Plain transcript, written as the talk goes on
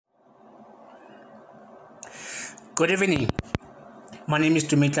Good evening. My name is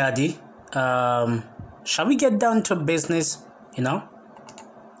Tumi Tladi. Shall we get down to business?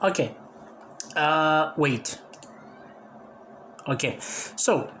 Okay. Wait. Okay.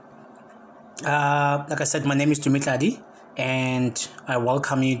 So, like I said, my name is Tumi Tladi, and I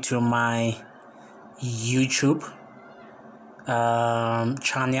welcome you to my YouTube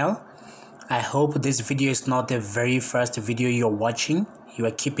channel. I hope this video is not the very first video you're watching. You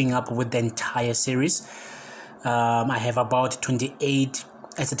are keeping up with the entire series. I have about 28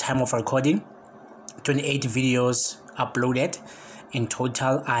 at the time of recording, 28 videos uploaded. In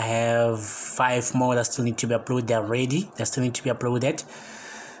total, I have 5 more that still need to be uploaded. They're ready. They still need to be uploaded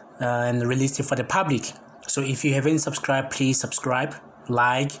and released for the public. So if you haven't subscribed, please subscribe,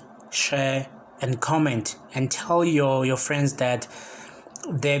 like, share, and comment, and tell your friends that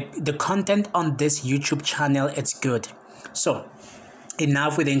the content on this YouTube channel is good. So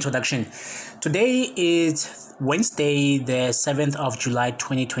enough with the introduction. Today is Wednesday, the 7th of July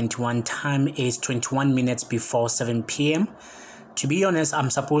 2021. Time is 21 minutes before 7 p.m. To be honest,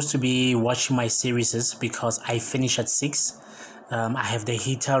 I'm supposed to be watching my series because I finish at 6. I have the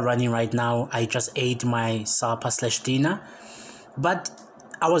heater running right now. I just ate my supper/dinner, but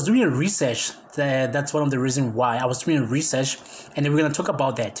I was doing research. That's one of the reasons why I was doing research, and we're going to talk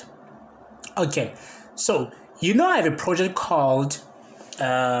about that. Okay, so I have a project called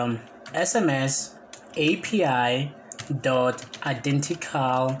SMS API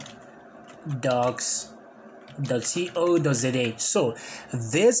 .identicaldocs.co.za. So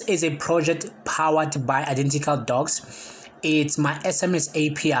this is a project powered by Identical Docs. It's my SMS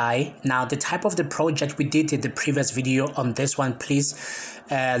API. Now, the type of the project we did in the previous video. On this one, please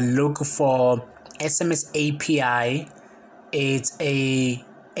look for SMS API. It's a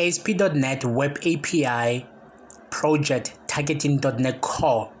ASP.NET Web API project, targeting.NET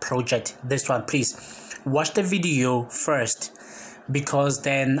Core project. This one, please watch the video first, because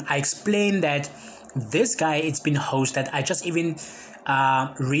then I explain that this guy, it's been hosted. I just even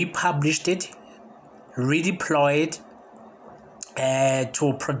republished it, redeployed to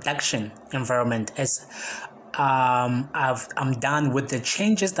a production environment, as I'm done with the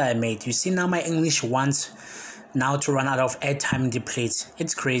changes that I made. You see, now my English wants now to run out of airtime depletes.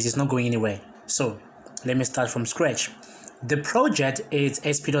 It's crazy. It's not going anywhere. So let me start from scratch. The project is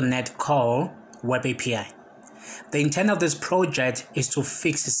ASP.NET Core Web API. The intent of this project is to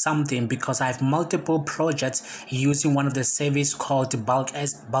fix something, because I have multiple projects using one of the services called bulk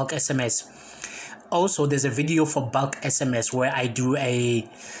SMS. Also, there's a video for bulk SMS where I do an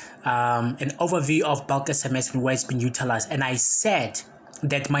overview of bulk SMS and where it's been utilized. And I said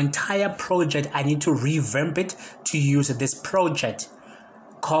that my entire project, I need to revamp it to use this project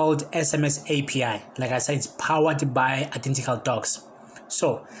called SMS API. Like I said, it's powered by Identical Docs.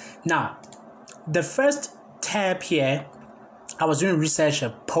 So now, the first tab here, I was doing research,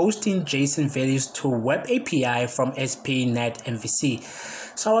 posting JSON values to Web API from ASP.NET MVC.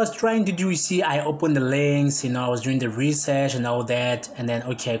 So I was trying to do, I opened the links, I was doing the research and all that, and then,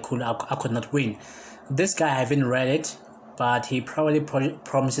 okay, cool, I could not win. This guy, I haven't read it, but he probably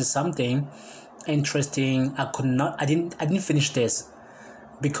promises something interesting. I didn't finish this,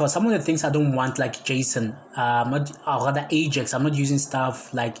 because some of the things I don't want, like JSON, or rather Ajax, I'm not using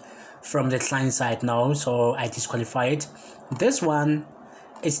stuff like from the client side now, so I disqualify it. This one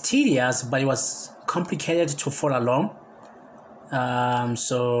is tedious, but it was complicated to follow along,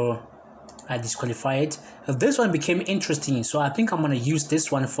 so I disqualify it. This one became interesting, so I think I'm gonna use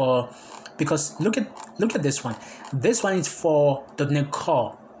this one because look at this one. This one is for .NET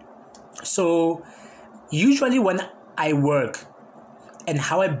Core. So usually when I work and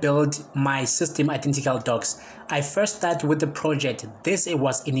how I build my system Identical Docs, I first start with the project. It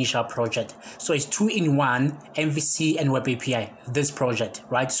was initial project, so it's 2-in-1, MVC and Web API, this project,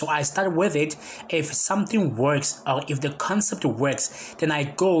 right? So I start with it. If something works, or if the concept works, then I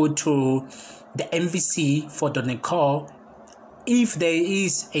go to the MVC for .NET Core. If there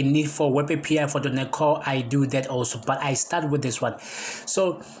is a need for Web API for .NET Core, I do that also, but I start with this one.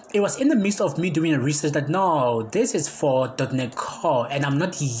 So it was in the midst of me doing a research that, no, this is for .NET Core, and I'm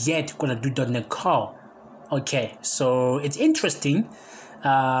not yet gonna do .NET Core. Okay, so it's interesting,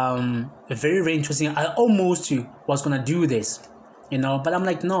 very, very interesting. I almost was gonna do this, but I'm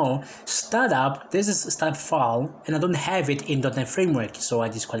like, no, startup, this is a startup file, and I don't have it in .NET Framework, so I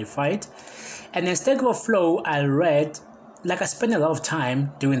disqualified. And then Stack Overflow, I read, like I spent a lot of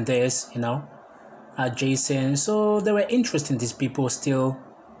time doing this, JSON, so they were interested in these people still,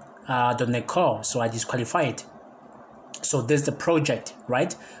 .NET Core, so I disqualified. So this is the project,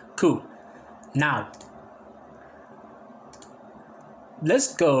 right? Cool. Now,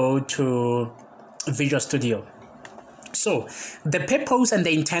 let's go to Visual Studio. So the purpose and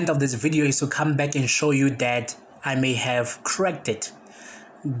the intent of this video is to come back and show you that I may have corrected,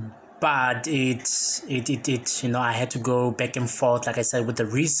 but it you know, I had to go back and forth, like I said, with the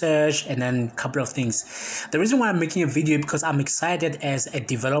research and then a couple of things. The reason why I'm making a video is because I'm excited as a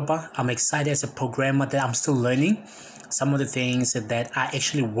developer, I'm excited as a programmer, that I'm still learning some of the things that are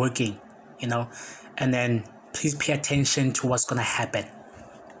actually working, you know. And then please pay attention to what's gonna happen.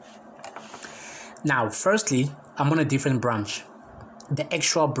 Now, firstly, I'm on a different branch, the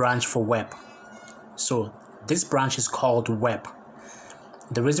actual branch for web. So this branch is called web.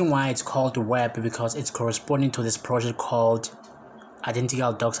 The reason why it's called web is because it's corresponding to this project called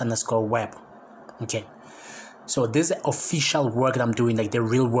identical docs_web. Okay, so this is the official work that I'm doing, like the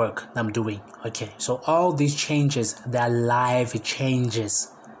real work that I'm doing. Okay, so all these changes, they're live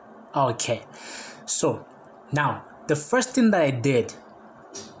changes. Okay, so now the first thing that I did,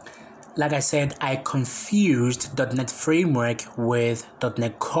 like I said, I confused .NET Framework with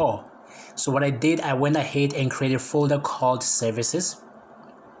 .NET Core. So what I did, I went ahead and created a folder called Services.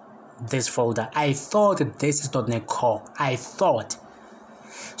 This folder, I thought that this is .NET Core, I thought.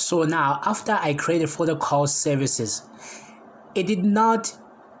 So now, after I created a folder called Services, it did not,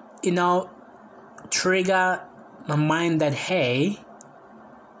 you know, trigger my mind that, hey,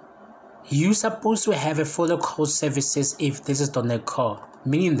 you're supposed to have a folder called Services if this is .NET Core.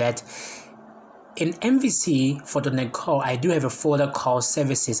 Meaning that in MVC for .NET Core, I do have a folder called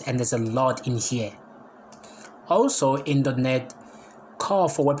Services, and there's a lot in here. Also in .NET Core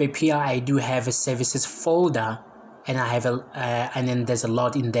for Web API, I do have a Services folder, and I have and then there's a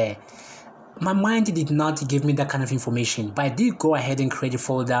lot in there. My mind did not give me that kind of information, but I did go ahead and create a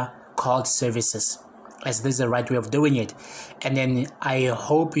folder called Services, as this is the right way of doing it. And then I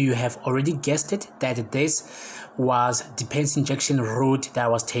hope you have already guessed it, that this was dependency injection route that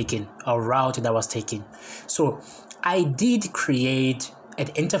was taken, or route that was taken. So I did create an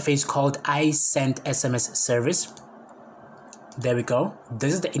interface called I send SMS service. There we go.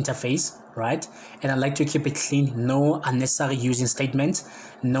 This is the interface, right? And I like to keep it clean, no unnecessary using statements,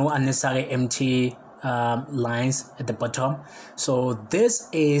 no unnecessary empty lines at the bottom. So this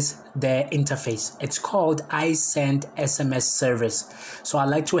is the interface. It's called I send SMS service. So I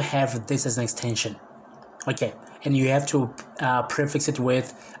like to have this as an extension. Okay, and you have to prefix it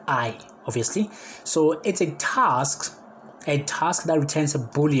with I, obviously. So it's a task that returns a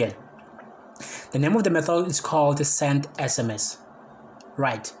boolean. The name of the method is called send SMS,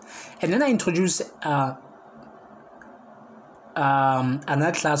 right? And then I introduce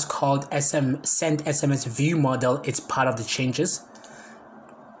another class called send SMS view model. It's part of the changes.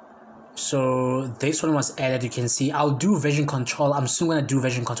 So this one was added. You can see I'll do version control. I'm soon gonna do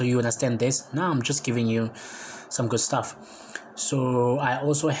version control. You understand this? Now I'm just giving you some good stuff. So I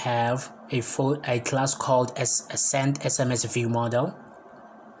also have a class called send SMS view model.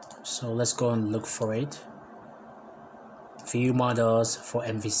 So let's go and look for it. View models for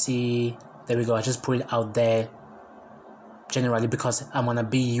MVC. There we go. I just put it out there generally because I'm gonna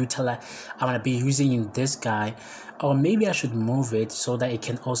be using this guy, or maybe I should move it so that it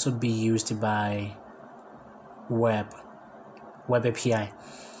can also be used by web API.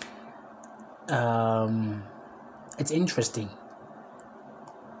 It's interesting.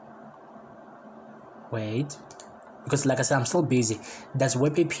 Wait, because like I said, I'm still busy. Does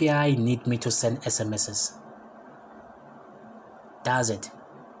web API need me to send SMSes? Does it?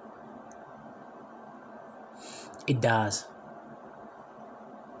 It does.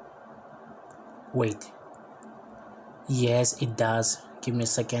 Wait. Yes, it does. Give me a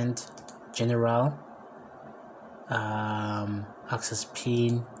second. General. Access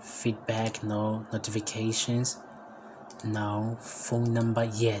pin. Feedback. No. Notifications. No. Phone number.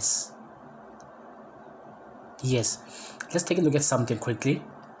 Yes. Yes. Let's take a look at something quickly,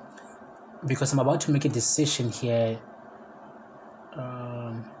 because I'm about to make a decision here.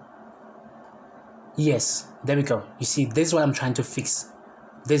 Yes, there we go. You see, this is what I'm trying to fix.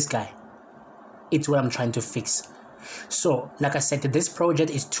 This guy, it's what I'm trying to fix. So like I said, this project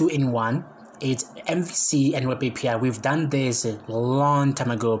is 2-in-1. It's MVC and web API. We've done this a long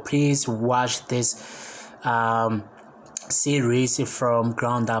time ago. Please watch this series from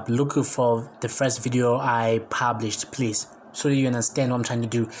ground up. Look for the first video I published, please, so you understand what I'm trying to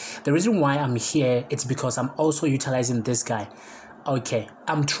do. The reason why I'm here, it's because I'm also utilizing this guy. Okay,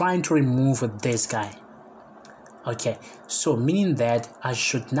 I'm trying to remove this guy. Okay, so meaning that I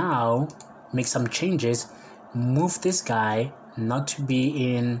should now make some changes, move this guy not to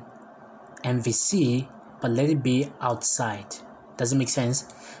be in MVC, but let it be outside. Does it make sense?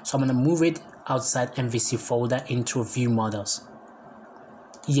 So I'm gonna move it outside MVC folder into view models.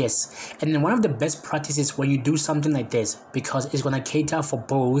 Yes, and then one of the best practices when you do something like this, because it's going to cater for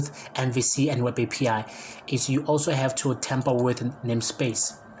both MVC and Web API, is you also have to tamper with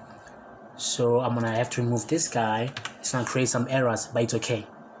namespace. So I'm going to have to remove this guy. It's going to create some errors, but it's okay.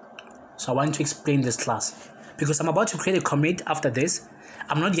 So I want to explain this class because I'm about to create a commit after this.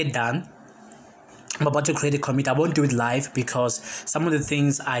 I'm not yet done. I'm about to create a commit. I won't do it live because some of the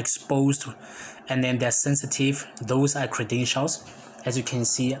things are exposed and then they're sensitive. Those are credentials. As you can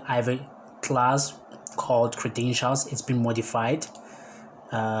see, I have a class called credentials. It's been modified.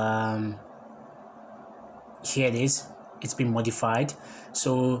 Here it is. It's been modified.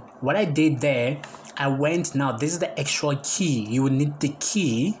 So what I did there, I went, now this is the actual key. You will need the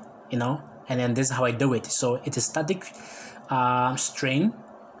key, you know, and then this is how I do it. So it's a static string,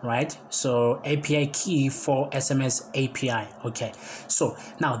 right? So API key for SMS API. Okay, so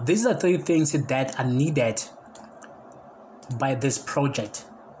now these are 3 things that are needed by this project.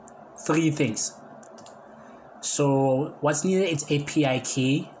 3 things. So what's needed is API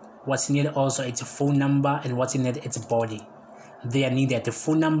key. What's needed also it's a phone number, and what's needed it's a body. They are needed, the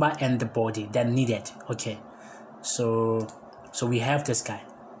phone number and the body, they're needed. Okay, so we have this guy.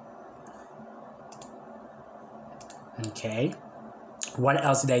 Okay, what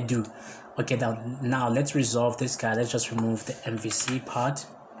else did I do? Okay, now let's resolve this guy. Let's just remove the MVC part.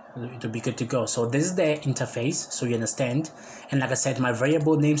 It'll be good to go. So this is the interface, so you understand. And like I said, my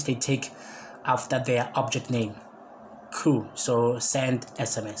variable names, they take after their object name. Cool. So send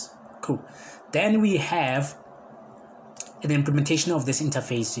SMS. Cool. Then we have an implementation of this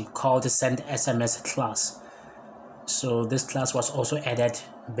interface called the send SMS class. So this class was also added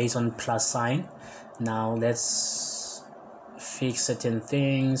based on plus sign. Now let's fix certain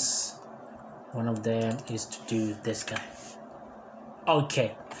things. One of them is to do this guy.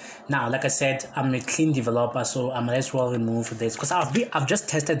 Okay, now like I said, I'm a clean developer, so I might as well remove this because I've just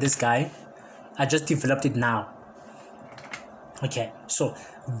tested this guy. I just developed it now. Okay, so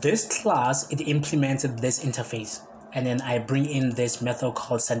this class, it implements this interface, and then I bring in this method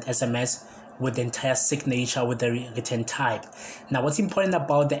called send SMS with the entire signature with the return type. Now what's important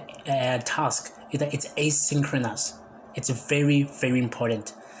about the task is that it's asynchronous. It's very, very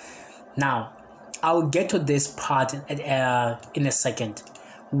important. Now I'll get to this part in a second.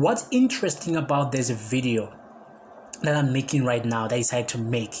 What's interesting about this video that I'm making right now, that I decided to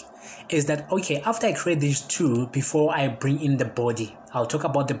make, is that, okay, after I create these 2, before I bring in the body, I'll talk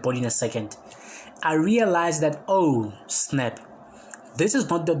about the body in a second, I realized that, oh snap, this is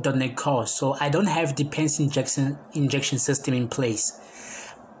not the .NET Core, so I don't have dependency injection system in place.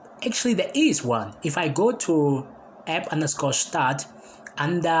 Actually, there is one. If I go to app_start,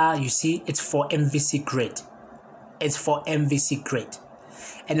 under, you see, it's for MVC grid. It's for MVC grid.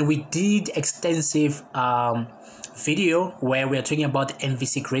 And we did extensive video where we are talking about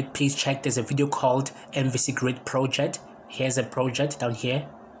MVC grid. Please check, there's a video called MVC grid project. Here's a project down here,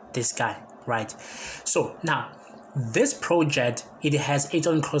 this guy, right? So now this project, it has its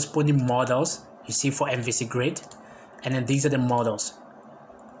own corresponding models, you see, for MVC grid. And then these are the models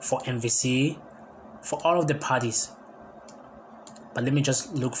for MVC for all of the parties. But let me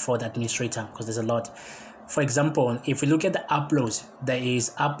just look for the administrator because there's a lot. For example, if we look at the uploads, there is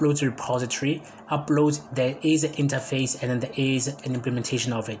uploads repository, uploads, there is an interface, and then there is an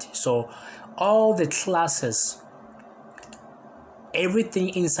implementation of it. So all the classes, everything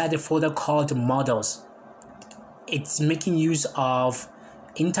inside the folder called models, it's making use of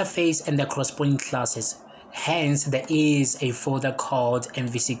interface and the corresponding classes. Hence, there is a folder called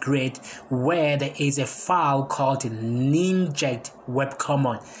MVC Grid where there is a file called Ninjet Web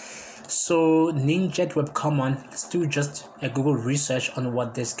Common. So Ninjet Web Common, let's do just a Google research on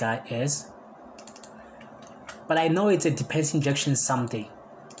what this guy is. But I know it's a dependency injection something.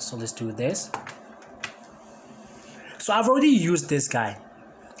 So let's do this. So I've already used this guy.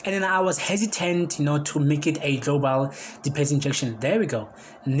 And then I was hesitant, you know, to make it a global dependency injection. There we go.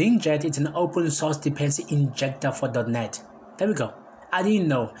 Ninjet is an open source dependency injector for .NET. There we go. I didn't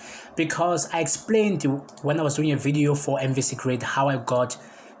know because I explained when I was doing a video for MVC Grid how I got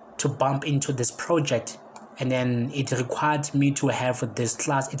to bump into this project, and then it required me to have this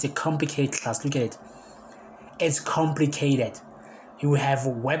class. It's a complicated class. Look at it. It's complicated. You have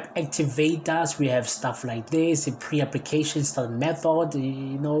web activators, we have stuff like this, a pre-application start method,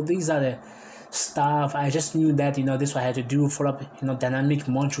 you know, these are the stuff. I just knew that, you know, this is what I had to do, follow up, you know, dynamic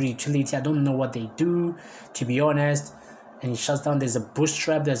module utility. I don't know what they do, to be honest. And it shuts down, there's a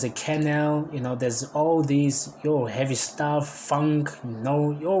bootstrap, there's a kernel, you know, there's all these, heavy stuff, funk, you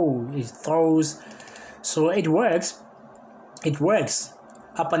know, it throws. So it works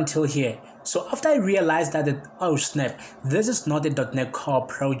up until here. So after I realized that, oh snap, this is not a .NET Core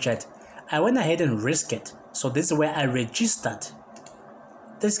project, I went ahead and risked it. So this is where I registered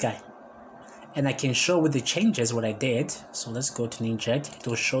this guy. And I can show with the changes what I did. So let's go to inject. It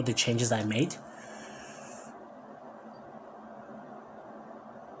will show the changes I made.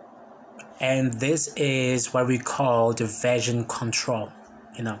 And this is what we call the version control,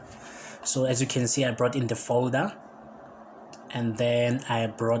 So as you can see, I brought in the folder, and then I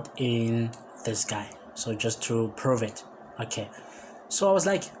brought in this guy. So just to prove it. Okay. So I was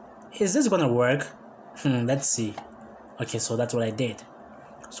like, is this gonna work? Let's see. Okay, so that's what I did.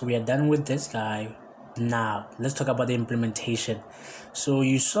 So we are done with this guy. Now let's talk about the implementation. So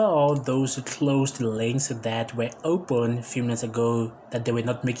you saw those closed links that were open a few minutes ago, that they were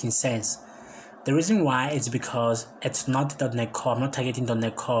not making sense. The reason why is because it's not .NET Core. I'm not targeting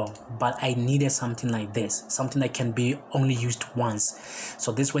 .NET Core, but I needed something like this, something that can be only used once.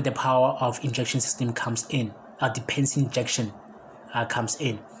 So this is where the power of injection system comes in, dependency injection comes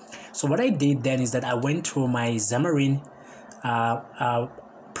in. So what I did then is that I went to my Xamarin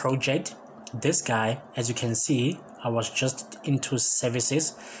project. This guy, as you can see, I was just into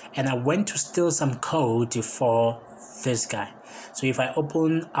services, and I went to steal some code for this guy. So if I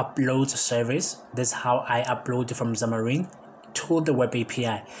open upload service, this is how I upload from Xamarin to the web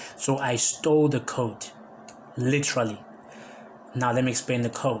API. So I stole the code, literally. Now let me explain the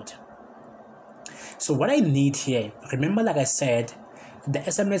code. So what I need here, remember, like I said, the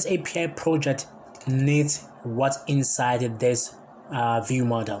SMS API project needs what's inside this view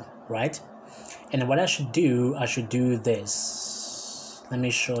model, right? And what I should do this. Let me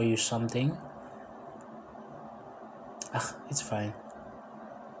show you something. It's fine.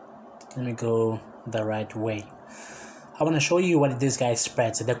 Let me go the right way. I want to show you what this guy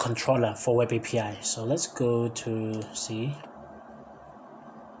expects, the controller for web API. So let's go to see.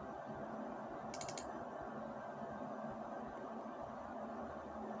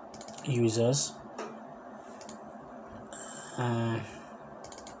 Users.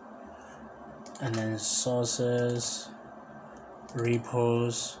 And then sources,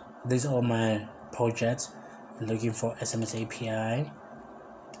 repos. These are all my projects. Looking for SMS API,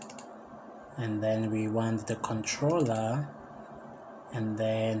 and then we want the controller, and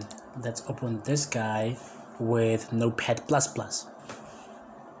then let's open this guy with Notepad++.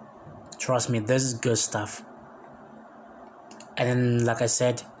 Trust me, this is good stuff. And then, like I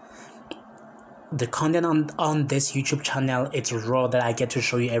said, the content on this YouTube channel, it's raw, that I get to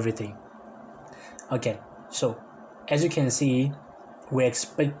show you everything. Okay, so as you can see, we're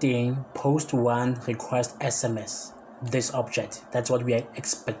expecting post 1 request SMS, this object. That's what we are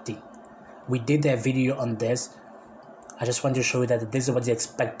expecting. We did a video on this. I just want to show you that this is what is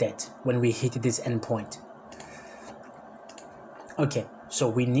expected when we hit this endpoint. Okay, so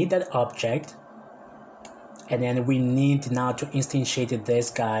we need that object, and then we need now to instantiate this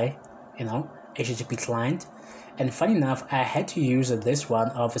guy, HTTP client. And funny enough, I had to use this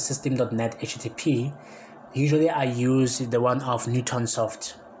one of system.net HTTP. Usually I use the one of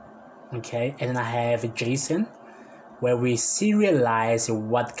Newtonsoft. Okay, and then I have JSON, where we serialize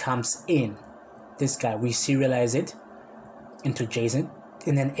what comes in. This guy, we serialize it into JSON,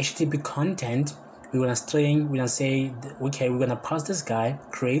 and then HTTP content, we want a string. We want to say, okay, we're gonna pass this guy,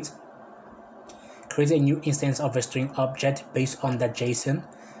 create a new instance of a string object based on that JSON,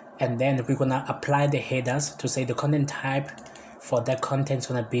 and then we're gonna apply the headers to say the content type for that content is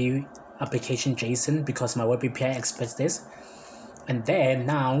gonna be application JSON, because my web API expects this. And then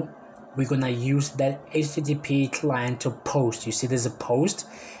now we're gonna use that HTTP client to post. You see there's a post,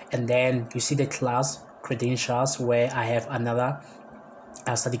 and then you see the class credentials, where I have another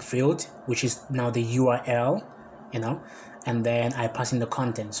static field, which is now the URL, and then I pass in the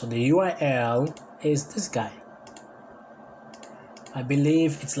content. So the URL is this guy. I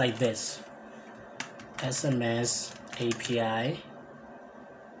believe it's like this: SMS API,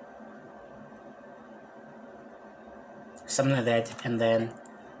 something like that, and then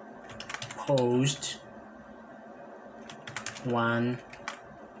post 1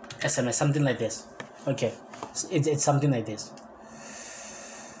 SMS, something like this. Okay, it's something like this.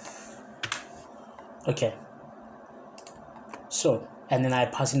 Okay, so, and then I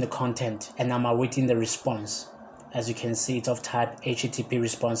pass in the content, and I'm awaiting the response. As you can see, it's of type HTTP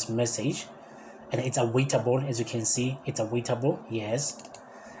response message, and it's awaitable. As you can see, it's awaitable, yes.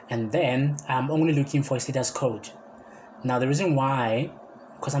 And then I'm only looking for a status code. Now the reason why,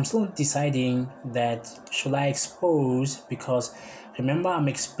 because I'm still deciding that should I expose, because remember I'm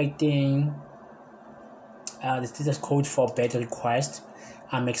expecting the status code for beta request.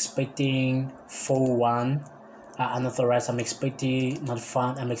 I'm expecting 4.1 unauthorized, I'm expecting not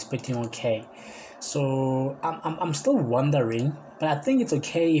found, I'm expecting okay. So I'm still wondering, but I think it's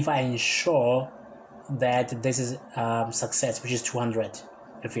okay if I ensure that this is success, which is 200.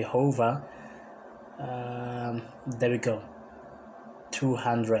 If we hover, there we go,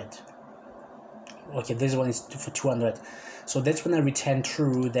 200. Okay, this one is for 200, so that's when I return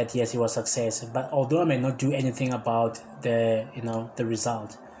true that yes, it was success. But although I may not do anything about the the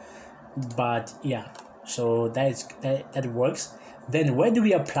result, but yeah, so that works. Then where do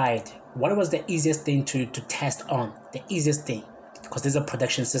we apply it? What was the easiest thing to test on? The easiest thing, because this is a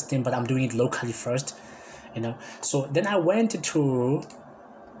production system, but I'm doing it locally first, so then I went to,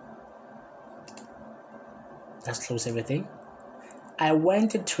 let's close everything. I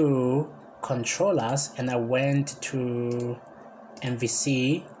went to controllers and I went to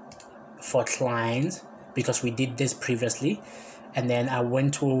MVC for clients because we did this previously, and then I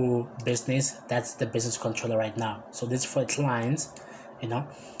went to business. That's the business controller right now, so this is for clients.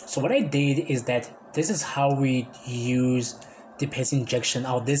 So what I did is that this is how we use depletes injection,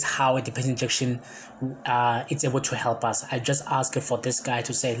 or this how a depletes injection it's able to help us. I just asked for this guy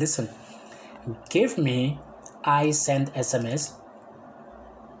to say, listen, give me I send SMS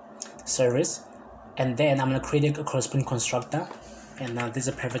service, and then I'm gonna create a corresponding constructor. And now this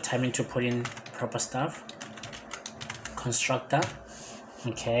is a perfect timing to put in proper stuff. Constructor,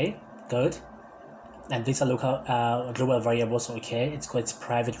 okay, good. And these are local global variables. Okay, it's good, it's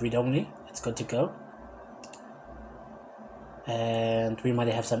private read only, it's good to go. And we might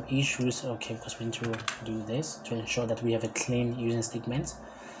have some issues, okay, because we need to do this to ensure that we have a clean using statements.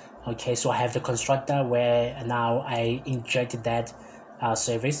 Okay, so I have the constructor where now I injected that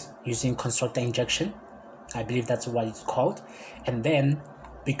service using constructor injection. I believe that's what it's called. And then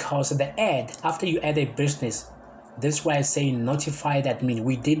because the add, after you add a business, this is why I say notify that admin.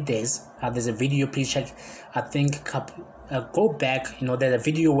 We did this. There's a video, please check. I think go back. There's a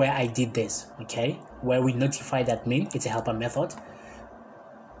video where I did this. Okay, where we notify that admin. It's a helper method.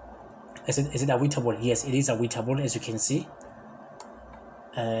 Is it auditable? Yes, it is auditable, as you can see.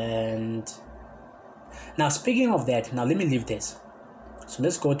 And now speaking of that, now let me leave this. So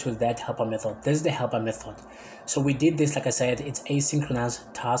let's go to that helper method. This is the helper method. So we did this, like I said, it's asynchronous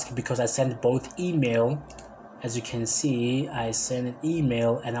task because I sent both email. As you can see, I send an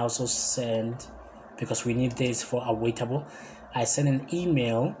email and I also send, because we need this for awaitable, I send an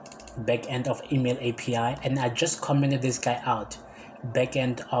email, backend of email API, and I just commented this guy out,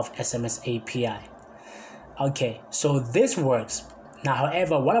 backend of SMS API. Okay, so this works. Now,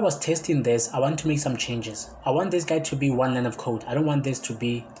 however, while I was testing this, I want to make some changes. I want this guy to be one line of code. I don't want this to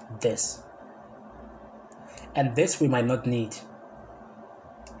be this. And this we might not need.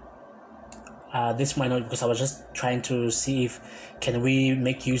 This might not, because I was just trying to see if can we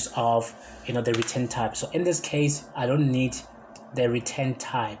make use of the return type. So in this case, I don't need the return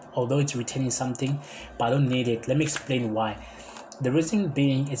type, although it's returning something, but I don't need it. Let me explain why. The reason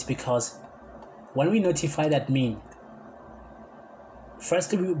being is because when we notify that admin,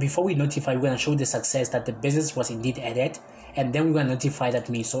 firstly, before we notify, we're going to show the success that the business was indeed added, and then we're going to notify that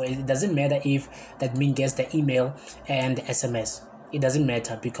admin. So it doesn't matter if that admin gets the email and the SMS. It doesn't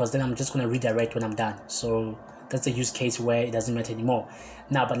matter, because then I'm just going to redirect when I'm done. So that's the use case where it doesn't matter anymore.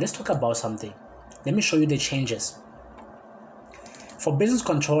 Now, but let's talk about something. Let me show you the changes. For business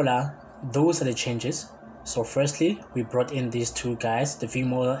controller, those are the changes. So firstly, we brought in these two guys, the view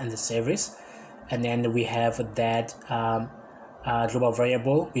model and the service. And then we have that global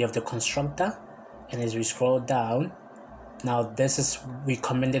variable, we have the constructor, and as we scroll down, now this is, we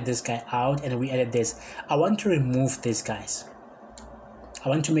commented this guy out and we added this. I want to remove these guys. I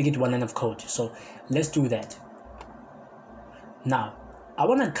want to make it one line of code, so let's do that. Now I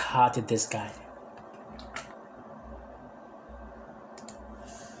want to cut this guy,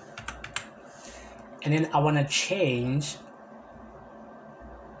 and then I want to change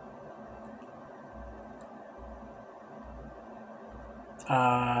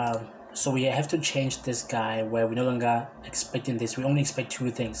so we have to change this guy where we're no longer expecting this, we only expect two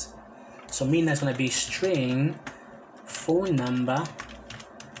things. So mean that's going to be string phone number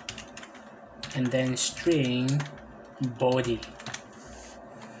and then string body.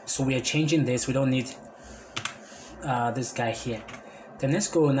 So we are changing this, we don't need this guy here. Then let's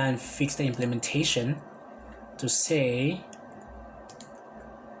go now and fix the implementation to say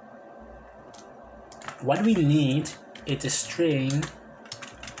what we need is a string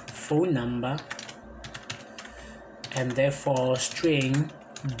phone number and therefore string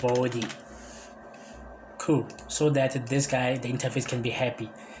body. Cool, so that this guy, the interface, can be happy.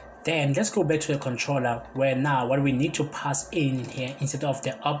 Then let's go back to the controller where now what we need to pass in here, instead of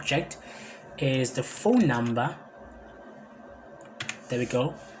the object, is the phone number. There we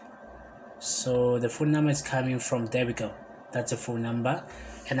go. So the phone number is coming from, there we go, that's the phone number.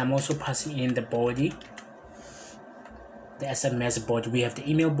 And I'm also passing in the body, the SMS body. We have the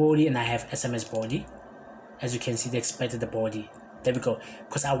email body and I have SMS body. As you can see, they expected the body. There we go,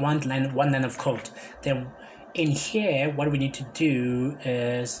 because I want one line of code. Then in here, what we need to do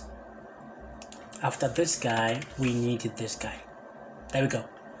is, after this guy, we needed this guy. There we go.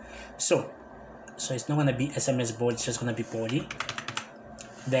 So it's not gonna be SMS body, it's just gonna be body.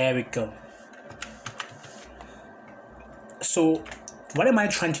 There we go. So what am I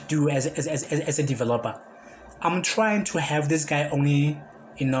trying to do as a developer? I'm trying to have this guy only,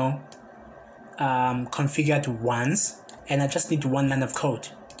 you know, configured once, and I just need one line of code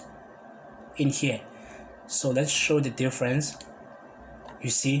in here. So let's show the difference. You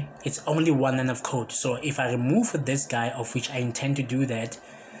see, it's only one line of code. So if I remove this guy, of which I intend to do that,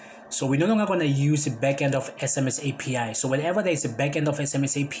 so we're no longer going to use the backend of SMS API. So whenever there is a backend of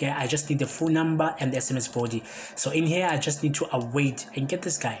SMS API, I just need the phone number and the SMS body. So in here, I just need to await and get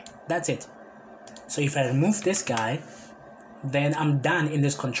this guy. That's it. So if I remove this guy, then I'm done in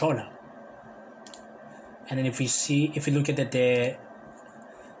this controller. And then if you look at the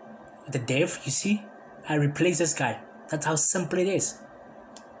dev, you see, I replace this guy. That's how simple it is.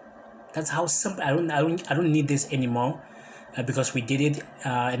 That's how simple. I don't need this anymore. Because we did it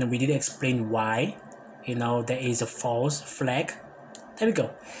and we did explain why, you know, there is a false flag. There we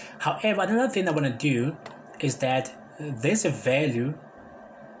go. However, another thing I want to do is that there's a value.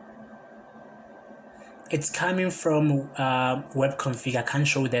 It's coming from web config. I can't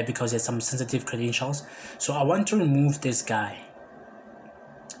show that because there's some sensitive credentials. So I want to remove this guy.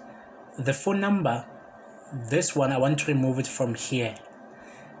 The phone number, this one, I want to remove it from here.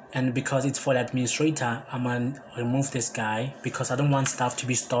 And because it's for the administrator, I'm going to remove this guy because I don't want stuff to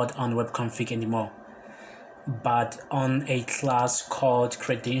be stored on web config anymore, but on a class called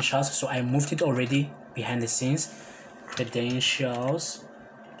credentials. So I moved it already behind the scenes. Credentials.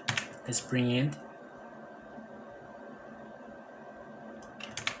 Let's bring it.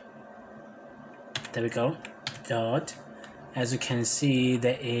 There we go. Dot. As you can see,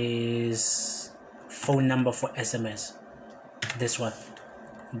 there is phone number for SMS. This one.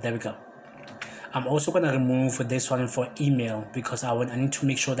 There we go. I'm also going to remove this one for email because I need to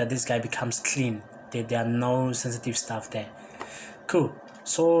make sure that this guy becomes clean. There are no sensitive stuff there. Cool.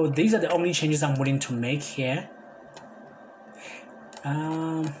 So these are the only changes I'm willing to make here.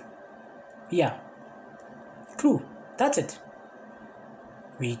 Yeah. Cool. That's it.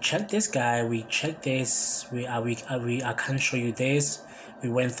 We check this guy. We check this. I can't show you this. We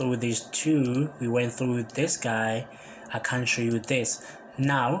went through these two. We went through this guy. I can't show you this.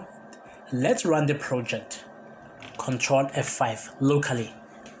 Now, let's run the project. Control F5 locally.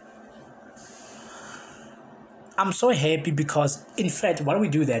 I'm so happy because, in fact, while we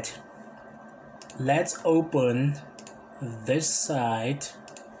do that, let's open this site,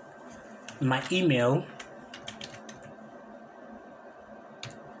 my email,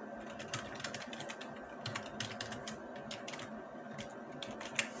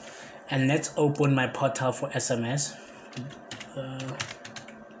 and let's open my portal for SMS.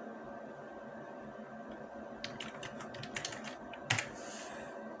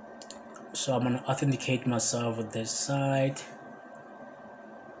 So I'm going to authenticate myself with this site.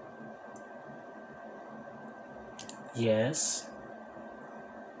 Yes.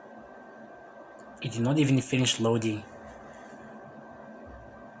 It did not even finish loading.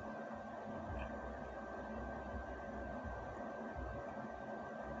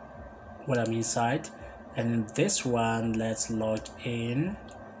 Well, I'm inside. And this one, let's log in.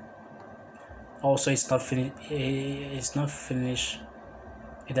 Also, it's not finished. It's not finished.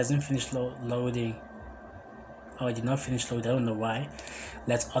 It doesn't finish loading. Oh, it did not finish loading. I don't know why.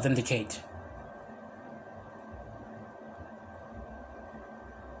 Let's authenticate.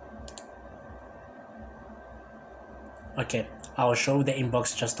 Okay, I'll show the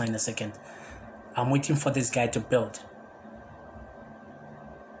inbox just now in a second. I'm waiting for this guy to build.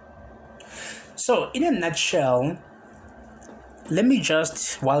 So, in a nutshell, let me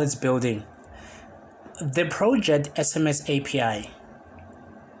just, while it's building, the project SMS API.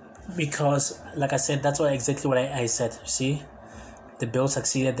 Because, like I said, that's exactly what I said. See, the build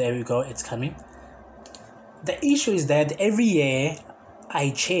succeeded. There we go. It's coming. The issue is that every year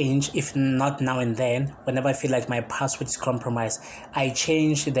I change, if not now and then, whenever I feel like my password is compromised, I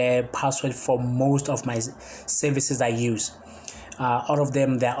change the password for most of my services I use. All of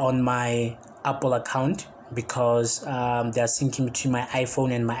them, they're on my Apple account because they're syncing between my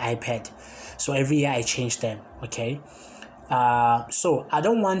iPhone and my iPad. So every year I change them. Okay. So I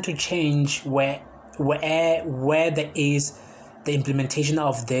don't want to change where there is the implementation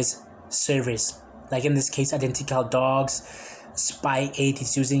of this service. Like in this case, Identical Dogs, Spy 8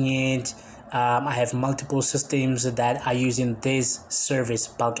 is using it. I have multiple systems that are using this service,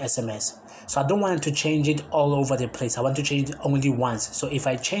 bulk SMS. So I don't want to change it all over the place. I want to change it only once. So if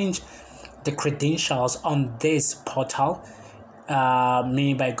I change the credentials on this portal,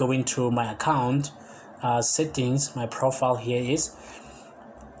 me by going to my account, settings, my profile here is,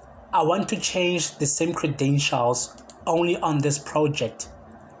 I want to change the same credentials only on this project,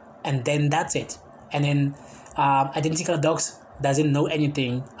 and then that's it. And then Identical Docs doesn't know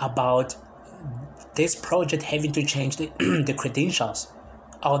anything about this project having to change the, the credentials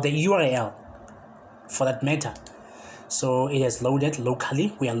or the URL for that matter. So it has loaded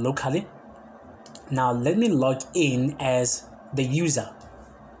locally. We are locally. Now let me log in as the user.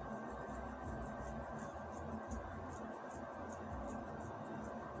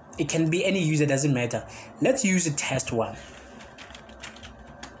 It can be any user, doesn't matter. Let's use the test one.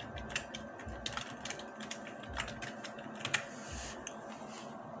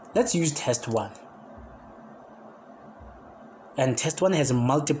 Let's use test one. And test one has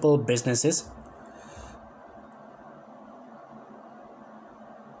multiple businesses.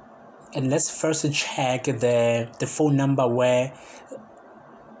 And let's first check the phone number where...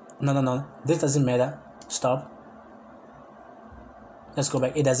 No, this doesn't matter. Stop. Let's go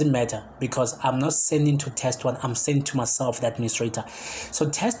back. It doesn't matter because I'm not sending to test one. I'm sending to myself, the administrator. So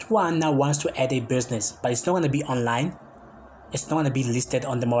test one now wants to add a business, but it's not going to be online. It's not going to be listed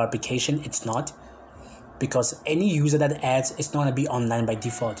on the mobile application. It's not, because any user that adds, it's not going to be online by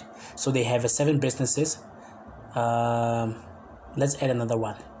default. So they have 7 businesses. Let's add another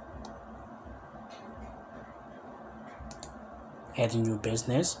one. Add a new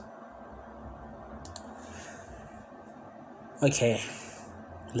business. Okay,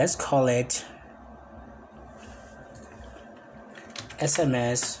 let's call it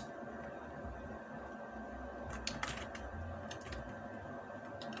SMS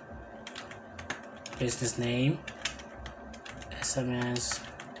business name, SMS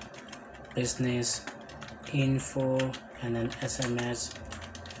business info, and then SMS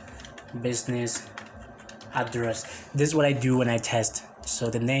business address. This is what I do when I test. So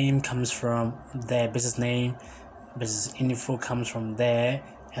the name comes from the business name, business info comes from there,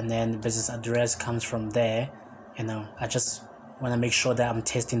 and then business address comes from there. You know, I just want to make sure that I'm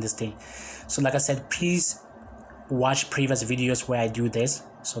testing this thing. So like I said, please watch previous videos where I do this.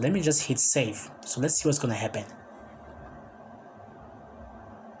 So let me just hit save. So let's see what's going to happen.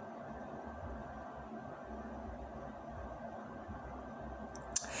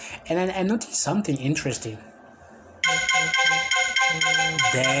 And then I noticed something interesting.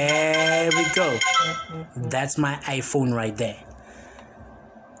 There we go. That's my iPhone right there.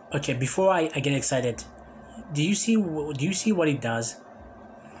 Okay, before I get excited, do you see what it does?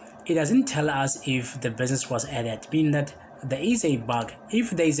 It doesn't tell us if the business was added, meaning that there is a bug.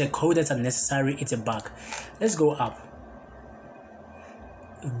 If there is a code that's unnecessary, it's a bug. Let's go up.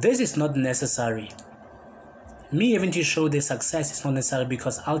 This is not necessary. Me even to show the success is not necessary,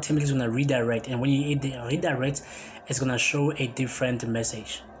 because ultimately it's going to redirect, and when you hit the redirect, it's going to show a different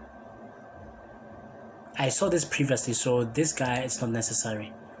message. I saw this previously, so this guy is not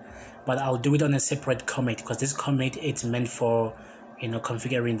necessary, but I'll do it on a separate commit, because this commit it's meant for, you know,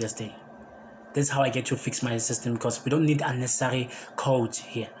 configuring this thing. This is how I get to fix my system, because we don't need unnecessary code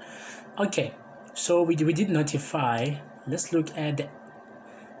here. Okay, so we did notify. Let's look at the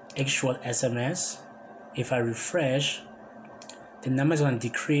actual SMS. If I refresh, the number is going to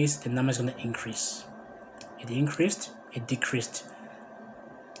decrease, the number is going to increase. It increased, it decreased.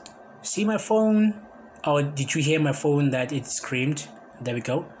 See my phone? Or did you hear my phone that it screamed? There we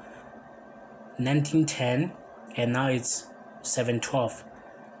go. 1910, and now it's 712.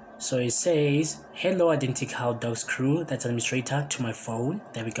 So it says, hello Identical Dogs crew, that's administrator, to my phone.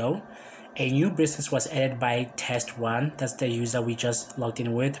 There we go. A new business was added by test one. That's the user we just logged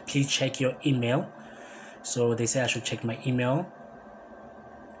in with. Please check your email. So they say I should check my email,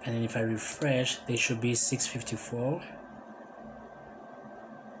 and then if I refresh, they should be 654.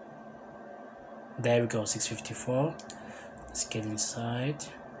 There we go, 654. Let's get inside.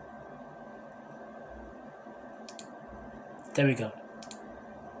 There we go.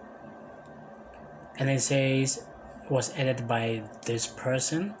 And it says was added by this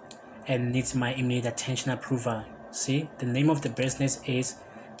person and needs my immediate attention approval. See, the name of the business is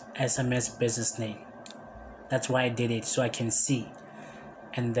SMS business name. That's why I did it, so I can see.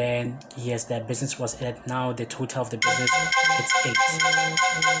 And then yes, that business was added. Now the total of the business, it's 8.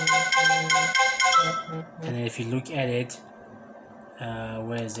 And then if you look at it,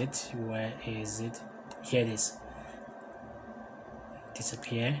 where is it? Here it is.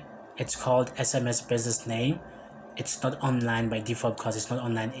 Disappear. It's called SMS business name. It's not online by default because it's not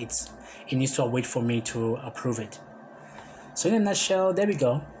online. It needs to wait for me to approve it. So in a nutshell, there we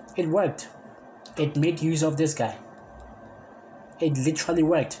go. It worked. It made use of this guy. It literally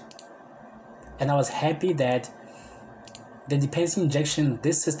worked. And I was happy that the dependency injection,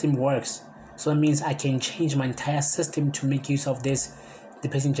 this system works. So that means I can change my entire system to make use of this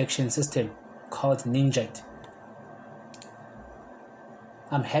dependency injection system called Ninject.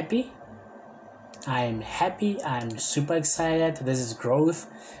 I'm happy. I'm super excited. This is growth.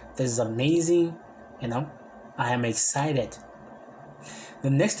 This is amazing. You know, I am excited. The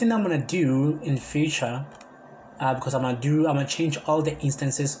next thing I'm gonna do in future, because I'm gonna change all the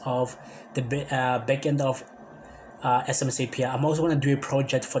instances of the backend of SMS API. I'm also gonna do a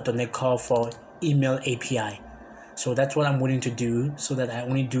project for .NET Core for email API. So that's what I'm willing to do, so that I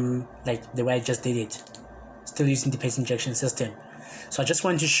only do like the way I just did it, still using the dependency injection system. So I just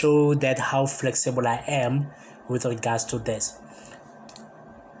want to show that how flexible I am with regards to this.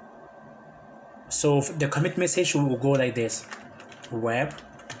 So the commit message will go like this: web.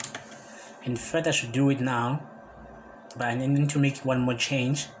 In fact, I should do it now, but I need to make one more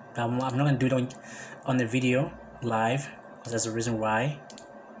change. But I'm not going to do it on the video live, because there's a reason why.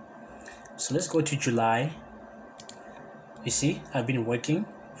 So let's go to July. You see, I've been working,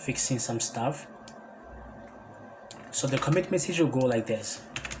 fixing some stuff. So the commit message will go like this.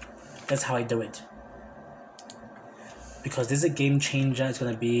 That's how I do it. Because this is a game changer, it's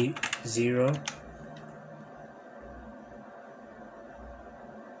going to be 0.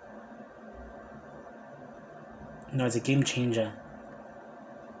 No, it's a game changer.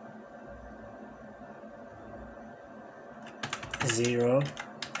 0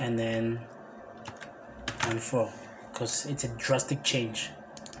 and then 4, because it's a drastic change.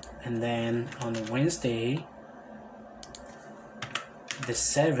 And then on Wednesday, the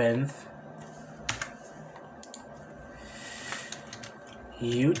 7th,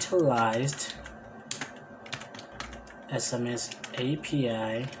 utilized SMS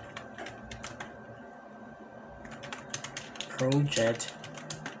API project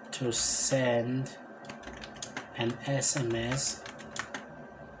to send an SMS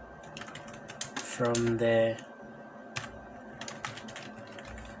from the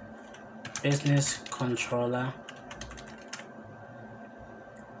business controller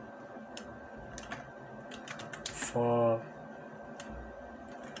for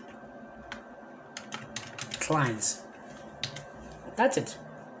clients. That's it.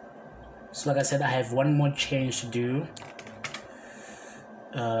 So like I said, I have one more change to do.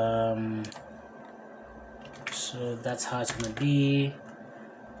 So that's how it's gonna be.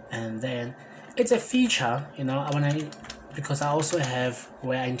 And then it's a feature, you know, because I also have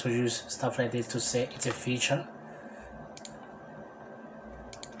where I introduce stuff like this to say it's a feature.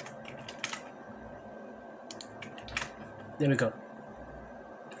 There we go.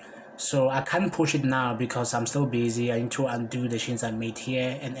 So I can't push it now because I'm still busy. I need to undo the changes I made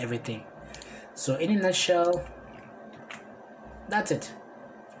here and everything. So in a nutshell, that's it.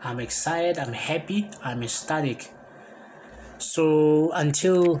 I'm excited, I'm happy, I'm ecstatic. So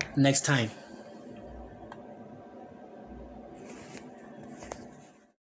until next time.